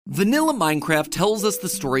Vanilla Minecraft tells us the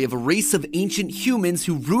story of a race of ancient humans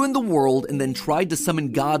who ruined the world and then tried to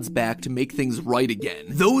summon gods back to make things right again.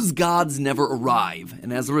 Those gods never arrive,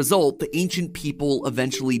 and as a result, the ancient people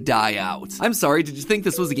eventually die out. I'm sorry, did you think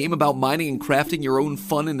this was a game about mining and crafting your own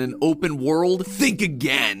fun in an open world? Think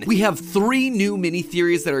again! We have 3 new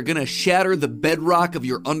mini-theories that are gonna shatter the bedrock of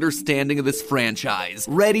your understanding of this franchise.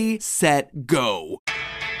 Ready, set, go!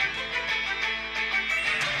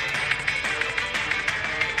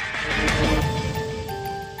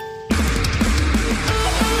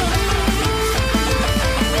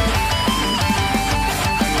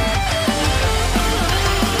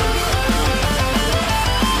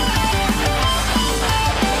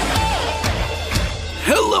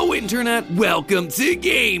 Hello Internet, welcome to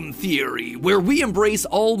Game Theory, where we embrace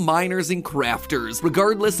all miners and crafters,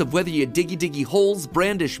 regardless of whether you diggy holes,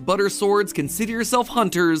 brandish butter swords, consider yourself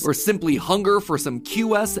hunters, or simply hunger for some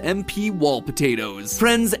QSMP wall potatoes.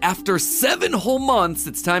 Friends, after 7 whole months,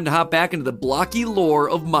 it's time to hop back into the blocky lore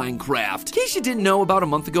of Minecraft. In case you didn't know, about a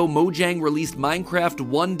month ago, Mojang released Minecraft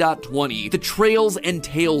 1.20, the Trails and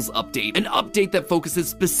Tales update, an update that focuses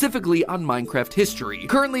specifically on Minecraft history.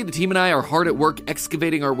 Currently, the team and I are hard at work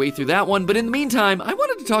excavating our way through that one, but in the meantime, I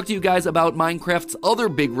wanted to talk to you guys about Minecraft's other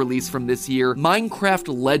big release from this year, Minecraft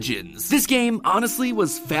Legends. This game, honestly,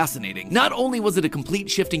 was fascinating. Not only was it a complete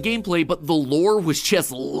shift in gameplay, but the lore was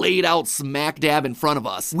just laid out smack dab in front of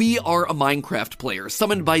us. We are a Minecraft player,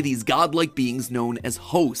 summoned by these godlike beings known as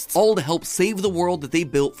hosts, all to help save the world that they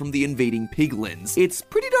built from the invading piglins. It's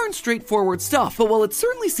pretty darn straightforward stuff, but while it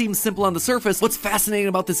certainly seems simple on the surface, what's fascinating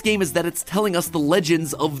about this game is that it's telling us the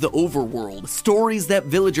legends of the overworld, stories that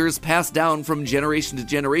villagers passed down from generation to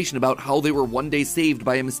generation about how they were one day saved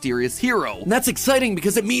by a mysterious hero. And that's exciting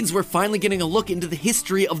because it means we're finally getting a look into the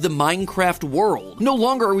history of the Minecraft world. No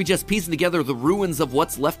longer are we just piecing together the ruins of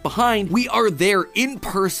what's left behind, we are there in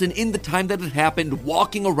person in the time that it happened,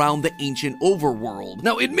 walking around the ancient overworld.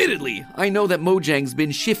 Now, admittedly, I know that Mojang's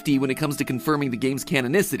been shifty when it comes to confirming the game's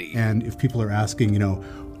canonicity. And if people are asking,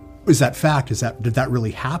 is that fact? Did that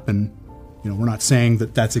really happen? We're not saying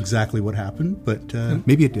that that's exactly what happened, but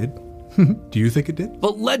maybe it did. Do you think it did?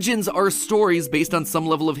 But legends are stories based on some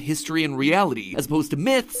level of history and reality, as opposed to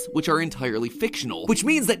myths, which are entirely fictional. Which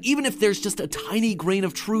means that even if there's just a tiny grain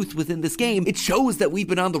of truth within this game, it shows that we've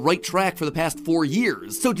been on the right track for the past 4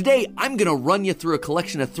 years. So today, I'm gonna run you through a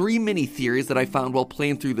collection of 3 mini-theories that I found while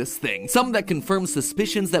playing through this thing. Some that confirm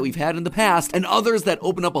suspicions that we've had in the past, and others that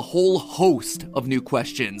open up a whole host of new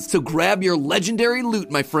questions. So grab your legendary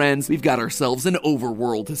loot, my friends. We've got ourselves an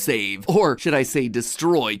overworld to save. Or should I say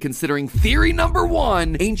destroy, considering theory number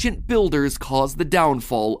 1, ancient builders caused the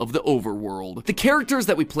downfall of the overworld. The characters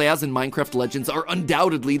that we play as in Minecraft Legends are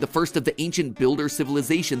undoubtedly the first of the ancient builder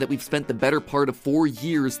civilization that we've spent the better part of 4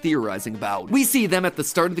 years theorizing about. We see them at the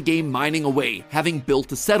start of the game mining away, having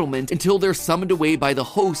built a settlement until they're summoned away by the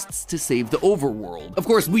hosts to save the overworld. Of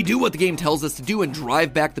course, we do what the game tells us to do and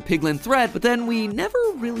drive back the piglin threat, but then we never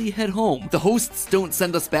really head home. The hosts don't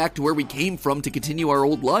send us back to where we came from to continue our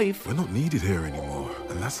old life. We're not needed here anymore,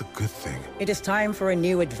 and that's a good thing. It is time for a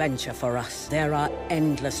new adventure for us. There are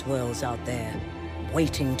endless worlds out there,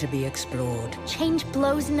 waiting to be explored. Change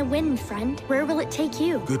blows in the wind, friend. Where will it take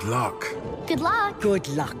you? Good luck. Good luck. Good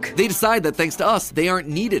luck. They decide that thanks to us, they aren't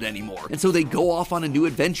needed anymore, and so they go off on a new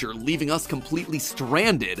adventure, leaving us completely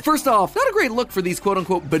stranded. First off, not a great look for these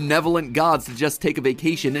quote-unquote benevolent gods to just take a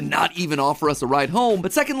vacation and not even offer us a ride home.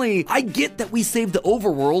 But secondly, I get that we saved the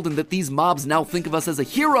overworld and that these mobs now think of us as a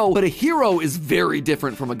hero, but a hero is very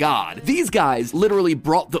different from a god. These guys literally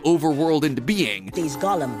brought the overworld into being. These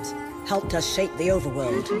golems helped us shape the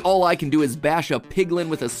overworld. All I can do is bash a piglin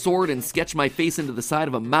with a sword and sketch my face into the side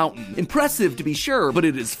of a mountain. Impressive to be sure, but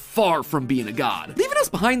it is far from being a god. Leaving us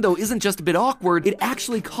behind though isn't just a bit awkward, it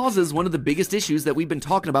actually causes one of the biggest issues that we've been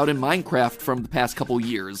talking about in Minecraft from the past couple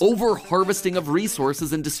years. Over-harvesting of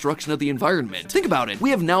resources and destruction of the environment. Think about it, we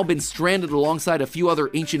have now been stranded alongside a few other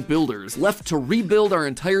ancient builders, left to rebuild our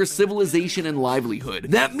entire civilization and livelihood.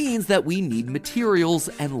 That means that we need materials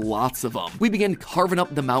and lots of them. We begin carving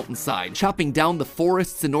up the mountainside, chopping down the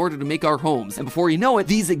forests in order to make our homes, and before you know it,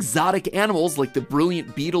 these exotic animals like the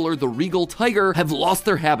brilliant beetle or the regal tiger have lost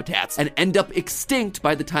their habitats and end up extinct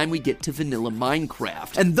by the time we get to vanilla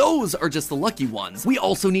Minecraft. And those are just the lucky ones. We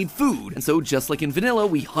also need food, and so just like in vanilla,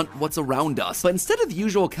 we hunt what's around us. But instead of the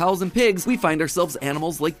usual cows and pigs, we find ourselves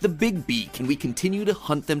animals like the big beak, and we continue to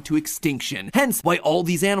hunt them to extinction. Hence why all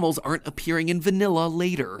these animals aren't appearing in vanilla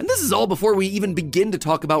later. And this is all before we even begin to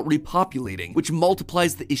talk about repopulating, which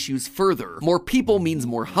multiplies the issues further. More people means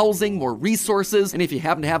more housing, more resources, and if you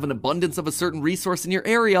happen to have an abundance of a certain resource in your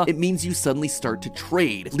area, it means you suddenly start to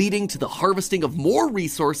trade, leading to the harvesting of more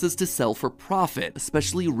resources to sell for profit,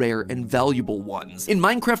 especially rare and valuable ones. In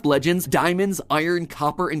Minecraft Legends, diamonds, iron,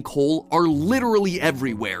 copper, and coal are literally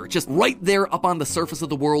everywhere, just right there up on the surface of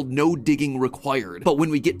the world, no digging required. But when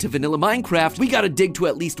we get to vanilla Minecraft, we gotta dig to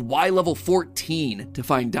at least Y level 14 to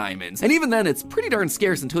find diamonds. And even then, it's pretty darn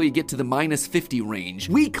scarce until you get to the -50 range.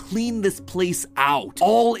 We clean this place out,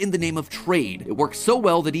 all in the name of trade. It works so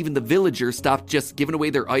well that even the villagers stopped just giving away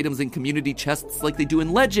their items in community chests like they do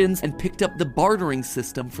in Legends and picked up the bartering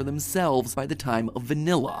system for themselves by the time of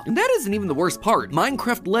vanilla. And that isn't even the worst part.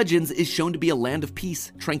 Minecraft Legends is shown to be a land of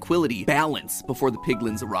peace, tranquility, balance before the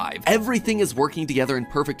piglins arrive. Everything is working together in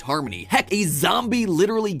perfect harmony. Heck, a zombie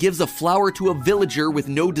literally gives a flower to a villager with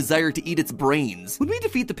no desire to eat its brains. When we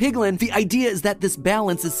defeat the piglin, the idea is that this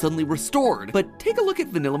balance is suddenly restored. But take a look at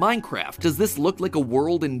vanilla Minecraft. Does this look like a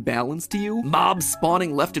world in balance to you? Mobs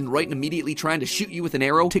spawning left and right and immediately trying to shoot you with an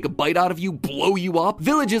arrow, take a bite out of you, blow you up?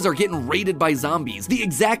 Villages are getting raided by zombies, the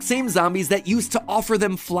exact same zombies that used to offer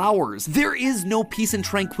them flowers. There is no peace and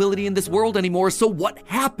tranquility in this world anymore, so what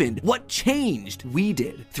happened? What changed? We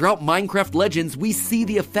did. Throughout Minecraft Legends, we see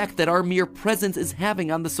the effect that our mere presence is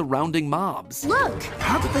having on the surrounding mobs. Look!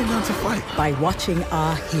 How did they learn to fight? By watching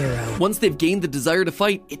our hero. Once they've gained the desire to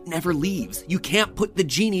fight, it never leaves. You can't put the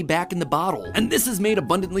genie back in the bottle. And this is made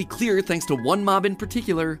abundantly clear thanks to one mob in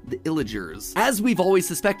particular, the Illagers. As we've always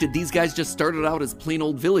suspected, these guys just started out as plain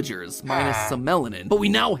old villagers, minus some melanin. But we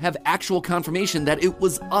now have actual confirmation that it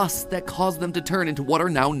was us that caused them to turn into what are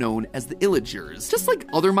now known as the Illagers. Just like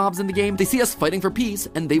other mobs in the game, they see us fighting for peace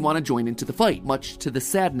and they want to join into the fight, much to the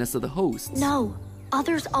sadness of the hosts. No.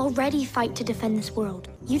 Others already fight to defend this world.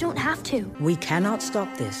 You don't have to. We cannot stop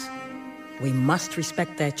this. We must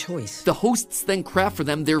respect their choice. The hosts then craft for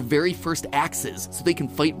them their very first axes, so they can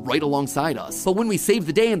fight right alongside us. But when we save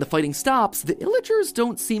the day and the fighting stops, the Illagers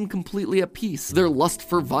don't seem completely at peace. Their lust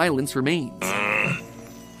for violence remains.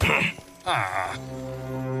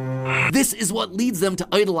 This is what leads them to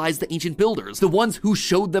idolize the ancient builders, the ones who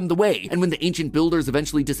showed them the way. And when the ancient builders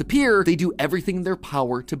eventually disappear, they do everything in their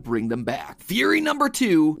power to bring them back. Theory number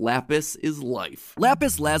 2, lapis is life.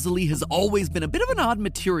 Lapis lazuli has always been a bit of an odd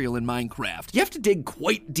material in Minecraft. You have to dig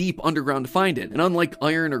quite deep underground to find it, and unlike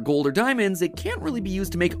iron or gold or diamonds, it can't really be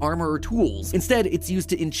used to make armor or tools. Instead, it's used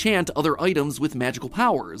to enchant other items with magical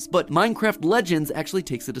powers. But Minecraft Legends actually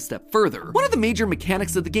takes it a step further. One of the major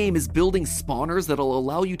mechanics of the game is building spawners that'll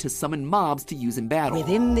allow you to summon mobs to use in battle.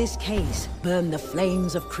 Within this case, burn the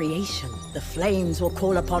flames of creation. The flames will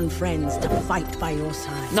call upon friends to fight by your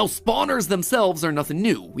side. Now, spawners themselves are nothing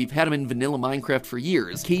new. We've had them in vanilla Minecraft for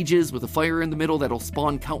years. Cages with a fire in the middle that'll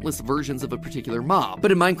spawn countless versions of a particular mob.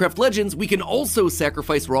 But in Minecraft Legends, we can also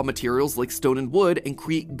sacrifice raw materials like stone and wood and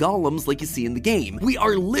create golems like you see in the game. We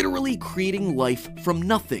are literally creating life from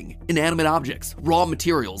nothing. Inanimate objects, raw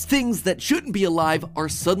materials, things that shouldn't be alive are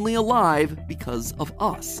suddenly alive because of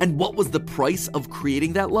us. And what was the price of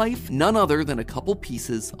creating that life? None other than a couple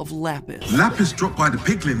pieces of lapis. Lapis dropped by the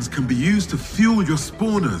piglins can be used to fuel your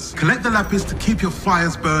spawners. Collect the lapis to keep your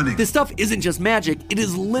fires burning. This stuff isn't just magic, it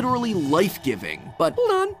is literally life-giving. But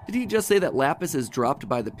hold on, did he just say that lapis is dropped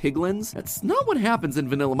by the piglins? That's not what happens in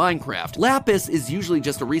vanilla Minecraft. Lapis is usually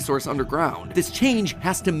just a resource underground. This change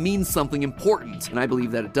has to mean something important, and I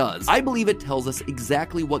believe that it does. I believe it tells us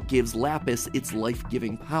exactly what gives lapis its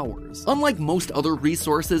life-giving powers. Unlike most other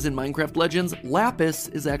resources in Minecraft Legends, lapis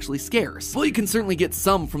is actually scarce. Well, you can certainly get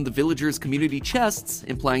some from the villagers' community chests,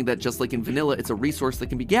 implying that just like in vanilla, it's a resource that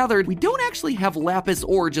can be gathered. We don't actually have lapis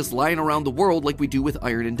ore just lying around the world like we do with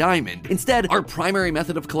iron and diamond. Instead, our primary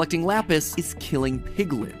method of collecting lapis is killing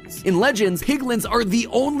piglins. In Legends, piglins are the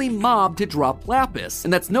only mob to drop lapis,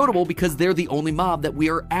 and that's notable because they're the only mob that we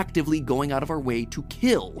are actively going out of our way to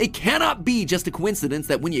kill. It cannot be just a coincidence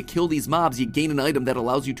that when you kill these mobs, you gain an item that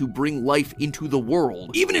allows you to bring life into the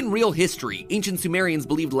world. Even in real history, ancient Sumerians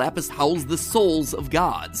believed lapis housed the souls of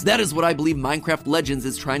gods. That is what I believe Minecraft Legends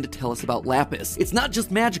is trying to tell us about lapis. It's not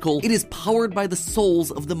just magical, it is powered by the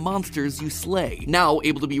souls of the monsters you slay, now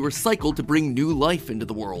able to be recycled to bring new life into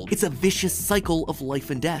the world. It's a vicious cycle of life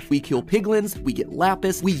and death. We kill piglins, we get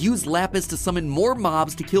lapis, we use lapis to summon more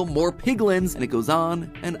mobs to kill more piglins, and it goes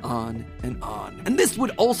on and on and on. And this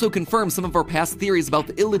would also confirm some of our past theories about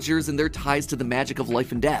the Illagers and their ties to the magic of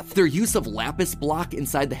life and death. Their use of lapis block in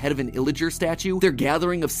inside the head of an Illager statue, their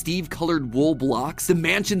gathering of Steve-colored wool blocks, the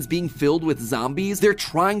mansions being filled with zombies. They're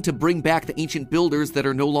trying to bring back the ancient builders that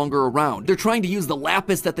are no longer around. They're trying to use the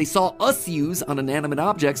lapis that they saw us use on inanimate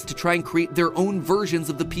objects to try and create their own versions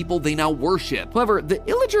of the people they now worship. However, the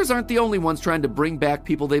Illagers aren't the only ones trying to bring back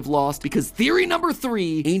people they've lost, because theory number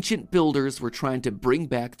 3, ancient builders were trying to bring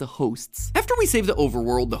back the hosts. After we save the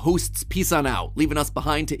overworld, the hosts peace on out, leaving us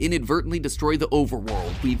behind to inadvertently destroy the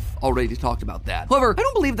overworld. We've already talked about that. However, I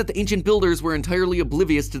don't believe that the ancient builders were entirely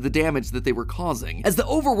oblivious to the damage that they were causing. As the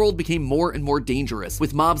overworld became more and more dangerous,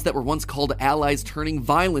 with mobs that were once called allies turning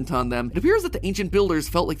violent on them, it appears that the ancient builders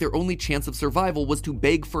felt like their only chance of survival was to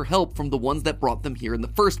beg for help from the ones that brought them here in the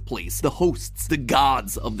first place, the hosts, the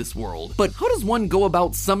gods of this world. But how does one go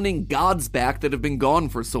about summoning gods back that have been gone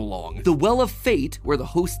for so long? The Well of Fate, where the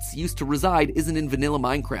hosts used to reside, isn't in vanilla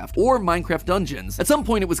Minecraft or Minecraft Dungeons. At some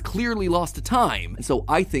point it was clearly lost to time, and so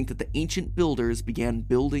I think that the ancient builders began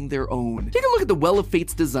building their own. Take a look at the Well of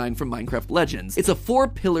Fate's design from Minecraft Legends. It's a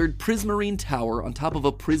 4-pillared prismarine tower on top of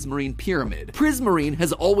a prismarine pyramid. Prismarine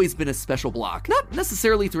has always been a special block, not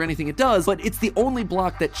necessarily through anything it does, but it's the only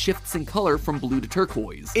block that shifts in color from blue to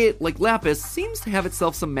turquoise. It, like lapis, seems to have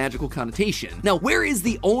itself some magical connotation. Now, where is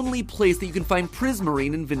the only place that you can find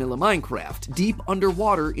prismarine in vanilla Minecraft? Deep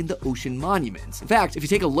underwater in the ocean monuments. In fact, if you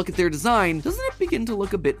take a look at their design, doesn't it begin to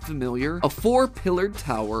look a bit familiar? A 4-pillared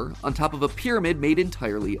tower on top of a pyramid made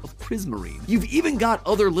entirely of prismarine. You've even got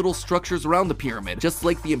other little structures around the pyramid, just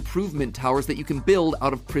like the improvement towers that you can build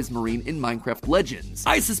out of prismarine in Minecraft Legends.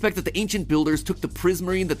 I suspect that the ancient builders took the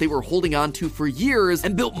prismarine that they were holding on to for years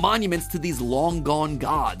and built monuments to these long-gone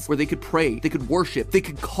gods, where they could pray, they could worship, they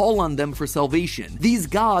could call on them for salvation. These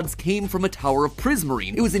gods came from a tower of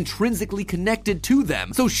prismarine. It was intrinsically connected to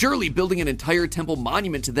them, so surely building an entire temple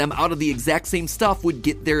monument to them out of the exact same stuff would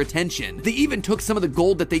get their attention. They even took some of the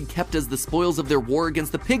gold that they'd kept as the spoils of their war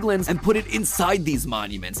against the piglins and put it inside these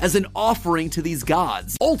monuments as an offering to these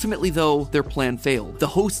gods. Ultimately, though, their plan failed. The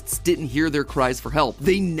hosts didn't hear their cries for help.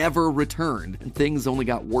 They never returned, and things only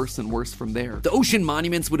got worse and worse from there. The ocean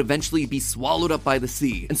monuments would eventually be swallowed up by the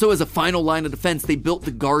sea, and so as a final line of defense, they built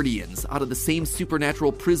the Guardians out of the same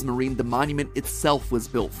supernatural prismarine the monument itself was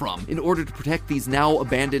built from, in order to protect these now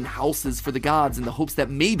abandoned houses for the gods, in the hopes that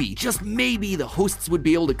maybe, just maybe, the hosts would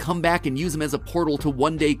be able to come back and use them as a portal to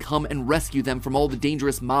one day come and rescue them from all the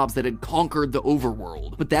dangerous mobs that had conquered the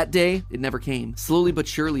overworld. But that day, it never came. Slowly but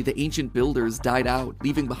surely, the ancient builders died out,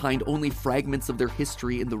 leaving behind only fragments of their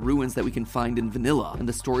history in the ruins that we can find in vanilla, and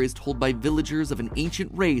the stories told by villagers of an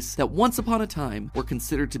ancient race that once upon a time were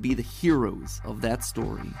considered to be the heroes of that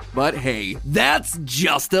story. But hey, that's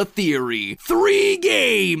just a theory. 3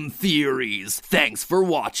 game theories. Thanks for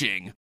watching.